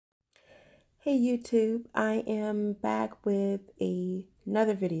Hey YouTube, I am back with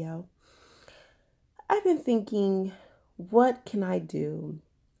another video. I've been thinking, what can I do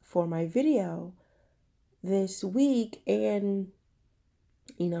for my video this week? And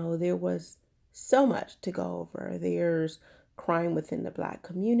there was so much to go over. There's crime within the Black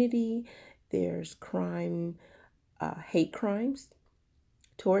community. There's crime, hate crimes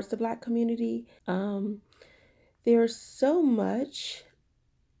towards the Black community. There's so much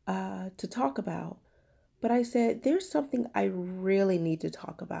to talk about. But I said, there's something I really need to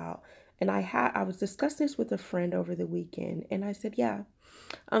talk about. And I was discussing this with a friend over the weekend, and I said, yeah,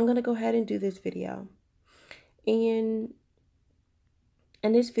 I'm gonna go ahead and do this video. And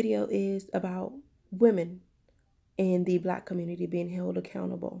this video is about women in the Black community being held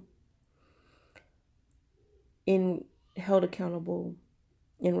accountable. Held accountable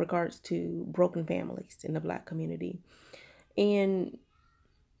in regards to broken families in the Black community. And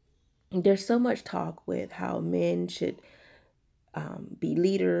there's so much talk with how men should be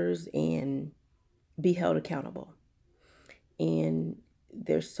leaders and be held accountable. And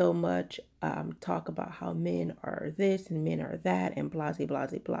there's so much talk about how men are this and men are that and blase,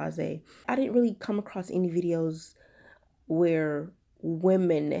 blase, blase. I didn't really come across any videos where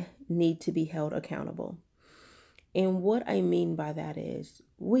women need to be held accountable. And what I mean by that is,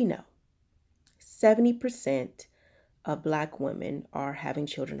 we know 70% of Black women are having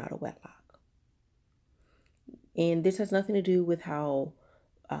children out of wedlock. And this has nothing to do with how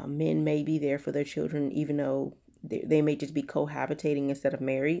men may be there for their children, even though they may just be cohabitating instead of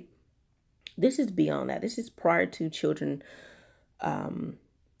married. This is beyond that. This is prior to children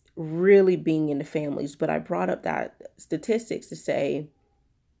really being in the families. But I brought up that statistics to say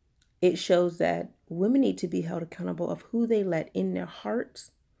it shows that women need to be held accountable of who they let in their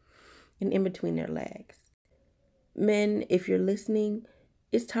hearts and in between their legs. Men, if you're listening,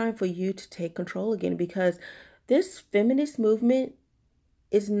 it's time for you to take control again, because this feminist movement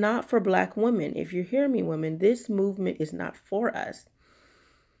is not for Black women. If you hear me, women, this movement is not for us.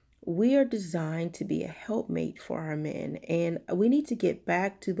 We are designed to be a helpmate for our men, and we need to get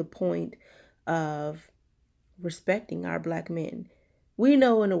back to the point of respecting our Black men. We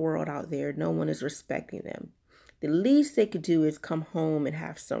know in the world out there, no one is respecting them. The least they could do is come home and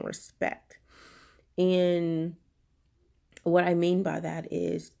have some respect. And what I mean by that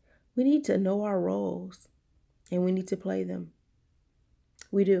is we need to know our roles and we need to play them.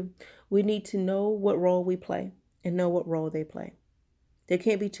 We do. We need to know what role we play and know what role they play. There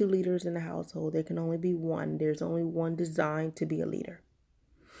can't be two leaders in the household. There can only be one. There's only one designed to be a leader,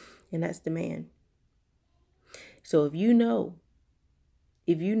 and that's the man. So if you knew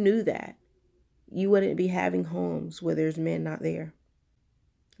that, you wouldn't be having homes where there's men not there.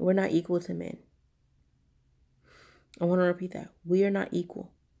 We're not equal to men. I want to repeat that. We are not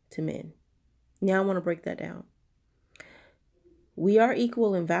equal to men. Now I want to break that down. We are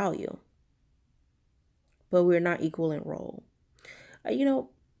equal in value, but we're not equal in role.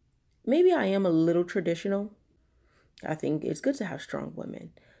 Maybe I am a little traditional. I think it's good to have strong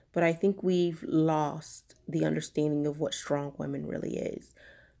women, but I think we've lost the understanding of what strong women really is.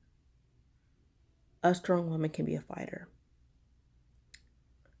 A strong woman can be a fighter.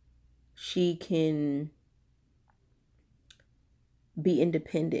 She can be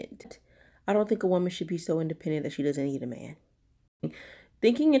independent. I don't think a woman should be so independent that she doesn't need a man.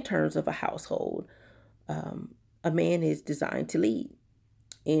 Thinking in terms of a household, a man is designed to lead.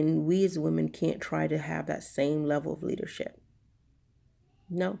 And we as women can't try to have that same level of leadership.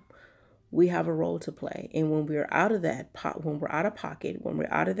 No, we have a role to play. And when we're out of that, when we're out of pocket, when we're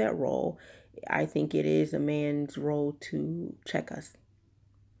out of that role, I think it is a man's role to check us.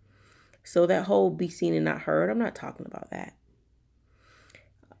 So that whole be seen and not heard, I'm not talking about that.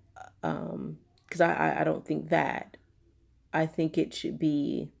 Because I don't think that. I think it should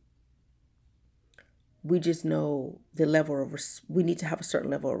be, we just know the level of, we need to have a certain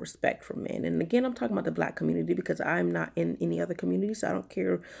level of respect for men. And again, I'm talking about the Black community because I'm not in any other community, so I don't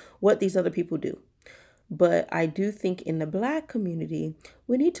care what these other people do. But I do think in the Black community,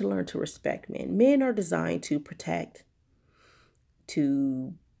 we need to learn to respect men. Men are designed to protect,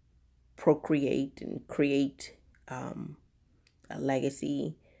 to procreate and create a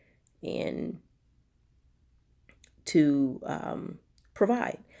legacy, and to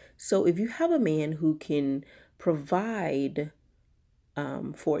provide. So if you have a man who can provide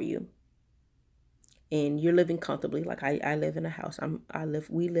for you, and you're living comfortably, like I live in a house,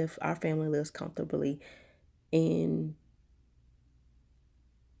 our family lives comfortably, and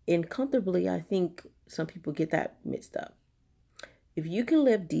comfortably, I think some people get that mixed up. If you can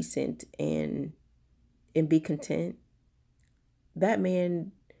live decent and be content, that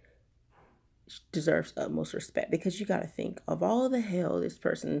man deserves utmost respect, because you got to think of all the hell this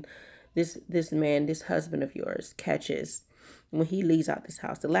person, this man, this husband of yours catches when he leaves out this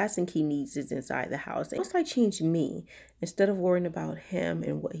house. The last thing he needs is inside the house. And once I changed me, instead of worrying about him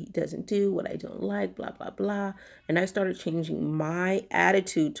and what he doesn't do, what I don't like, blah, blah, blah, and I started changing my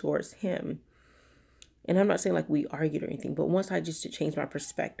attitude towards him. And I'm not saying like we argued or anything, but once I just changed my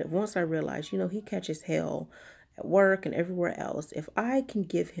perspective, once I realized, you know, he catches hell at work and everywhere else. If I can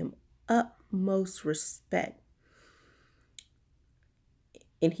give him utmost respect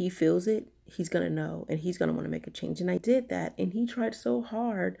and he feels it, he's going to know, and he's going to want to make a change. And I did that, and he tried so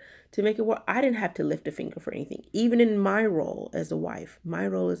hard to make it work. I didn't have to lift a finger for anything, even in my role as a wife, my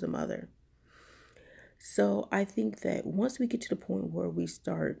role as a mother. So I think that once we get to the point where we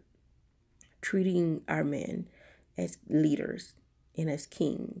start treating our men as leaders and as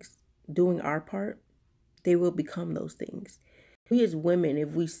kings, doing our part, they will become those things. We as women,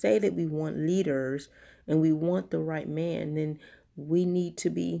 if we say that we want leaders and we want the right man, then we need to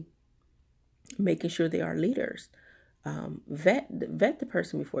be making sure they are leaders. Vet the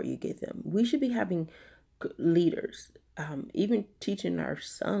person before you get them. We should be having leaders, even teaching our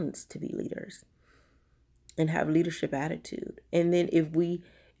sons to be leaders and have leadership attitude. And then if we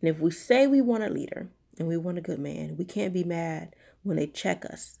say we want a leader and we want a good man, we can't be mad when they check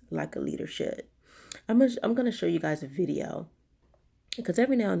us like a leader should. I'm gonna show you guys a video, because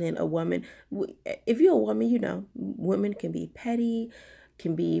every now and then a woman, if you're a woman, you know, women can be petty,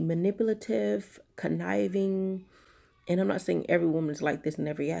 can be manipulative, conniving. And I'm not saying every woman's like this in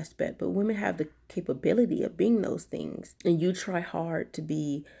every aspect, but women have the capability of being those things. And you try hard to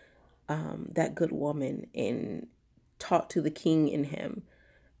be that good woman and talk to the king in him,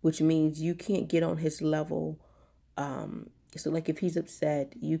 which means you can't get on his level. So like if he's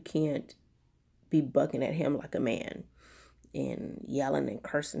upset, you can't be bucking at him like a man and yelling and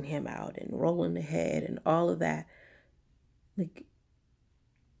cursing him out and rolling the head and all of that. Like,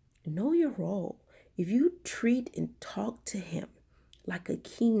 know your role. If you treat and talk to him like a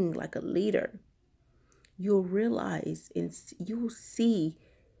king, like a leader, you'll realize and you'll see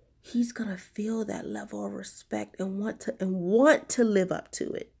he's gonna feel that level of respect and want to live up to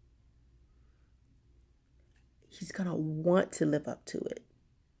it. He's gonna want to live up to it.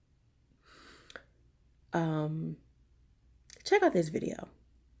 Check out this video.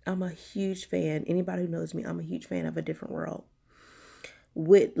 I'm a huge fan. Anybody who knows me, I'm a huge fan of A Different World.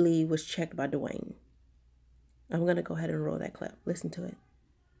 Whitley was checked by Dwayne. I'm going to go ahead and roll that clip. Listen to it.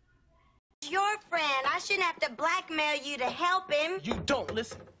 Your friend. I shouldn't have to blackmail you to help him. You don't.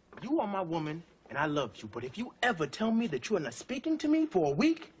 Listen. You are my woman, and I love you. But if you ever tell me that you are not speaking to me for a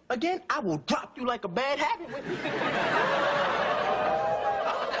week again, I will drop you like a bad habit.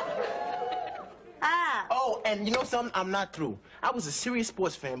 Oh, and you know something? I'm not through. I was a serious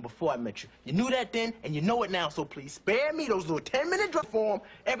sports fan before I met you. You knew that then, and you know it now, so please spare me those little 10-minute drop form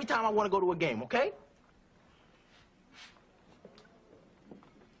every time I want to go to a game, okay?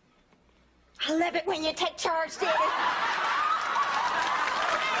 I love it when you take charge, Daddy.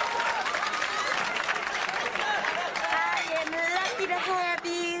 I am lucky to have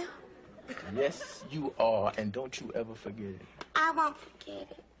you. Yes, you are, and don't you ever forget it. I won't forget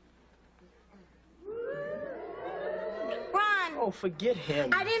it. Ron. Oh, forget him.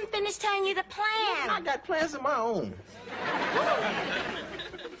 I didn't finish telling you the plan. I got plans of my own.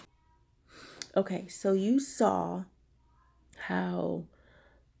 Okay, so you saw how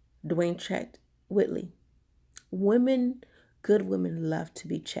Dwayne checked Whitley. Women, good women love to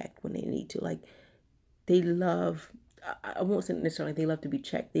be checked when they need to. Like, they love, I won't say necessarily they love to be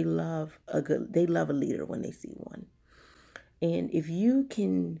checked. They love a leader when they see one. And if you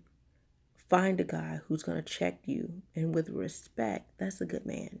can find a guy who's going to check you and with respect, that's a good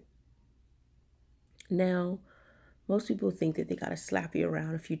man. Now, most people think that they got to slap you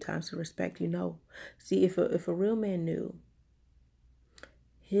around a few times to respect you. No. See, if a real man knew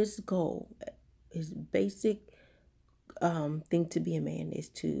his goal, his basic thing to be a man is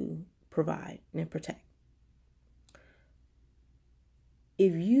to provide and protect.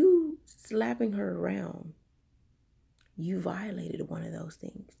 If you slapping her around, you violated one of those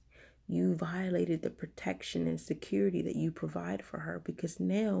things. You violated the protection and security that you provide for her, because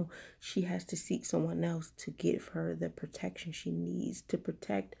now she has to seek someone else to give her the protection she needs to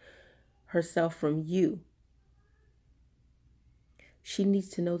protect herself from you. She needs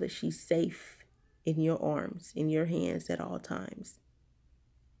to know that she's safe in your arms, in your hands at all times.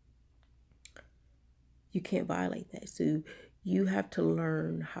 You can't violate that. So you have to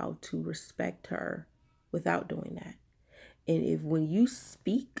learn how to respect her without doing that. And if when you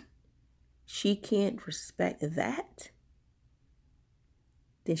speak, she can't respect that,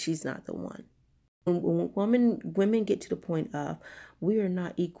 then she's not the one. When women get to the point of we are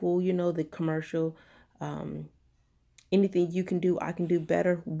not equal, you know, the commercial, anything you can do, I can do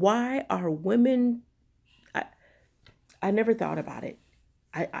better. Why are women? I never thought about it.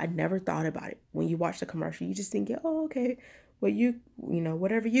 I never thought about it. When you watch the commercial, you just think, oh, okay, well, you know,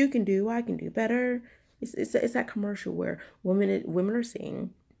 whatever you can do, I can do better. It's that commercial where women are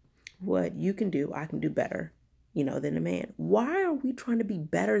saying, what you can do, I can do better, you know, than a man. Why are we trying to be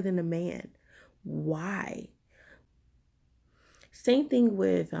better than a man? Why? Same thing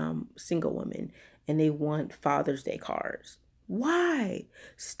with single women, and they want Father's Day cards. Why?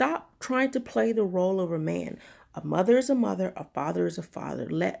 Stop trying to play the role of a man. A mother is a mother, a father is a father.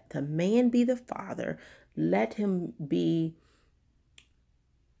 Let the man be the father. Let him be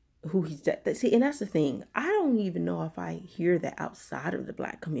who he's at. See, and that's the thing. I don't even know if I hear that outside of the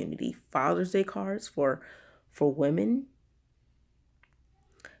Black community. Father's Day cards for women.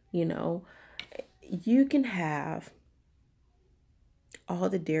 You know, you can have all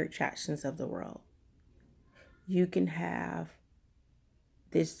the Derek Jacksons of the world. You can have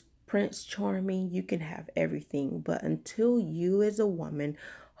this Prince Charming, you can have everything, but until you as a woman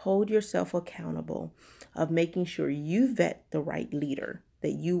hold yourself accountable of making sure you vet the right leader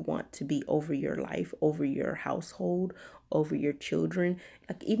that you want to be over your life, over your household, over your children,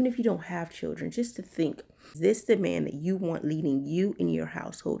 like even if you don't have children, just to think, is this the man that you want leading you in your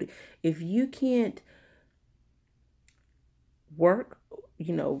household? If you can't work,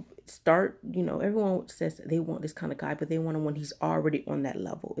 you know, start, you know, everyone says they want this kind of guy, but they want one he's already on that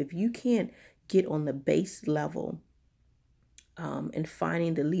level. If you can't get on the base level and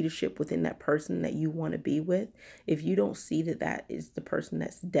finding the leadership within that person that you want to be with, if you don't see that that is the person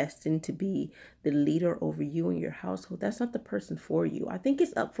that's destined to be the leader over you and your household, that's not the person for you. I think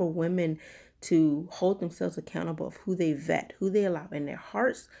it's up for women to hold themselves accountable of who they vet, who they allow in their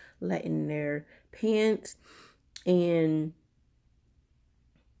hearts, let in their pants,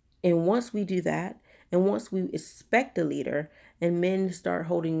 and once we do that, and once we expect a leader, and men start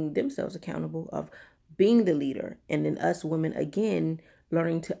holding themselves accountable of being the leader, and then us women, again,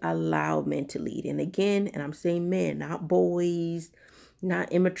 learning to allow men to lead. And again, and I'm saying men, not boys,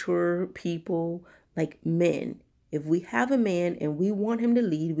 not immature people, like men. If we have a man and we want him to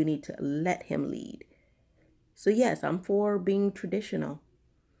lead, we need to let him lead. So yes, I'm for being traditional.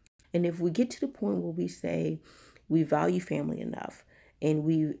 And if we get to the point where we say we value family enough, and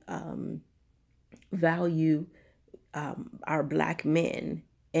we value our Black men,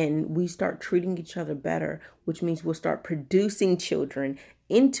 and we start treating each other better, which means we'll start producing children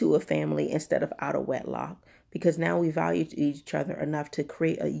into a family instead of out of wedlock, because now we value each other enough to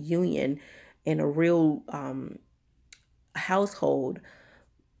create a union and a real household,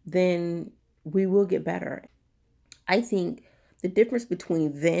 then we will get better. I think the difference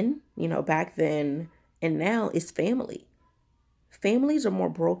between then, you know, back then and now is family. Families are more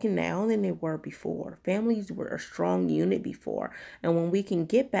broken now than they were before. Families were a strong unit before. And when we can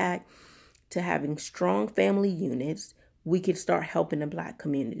get back to having strong family units, we can start helping the Black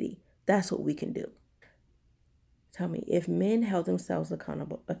community. That's what we can do. Tell me, if men held themselves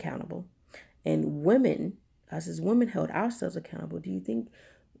accountable, and women, us as women, held ourselves accountable, do you think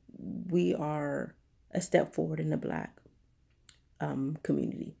we are a step forward in the Black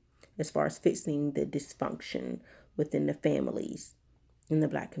community as far as fixing the dysfunction within the families in the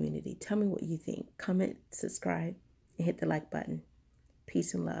Black community? Tell me what you think. Comment, subscribe, and hit the like button.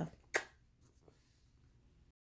 Peace and love.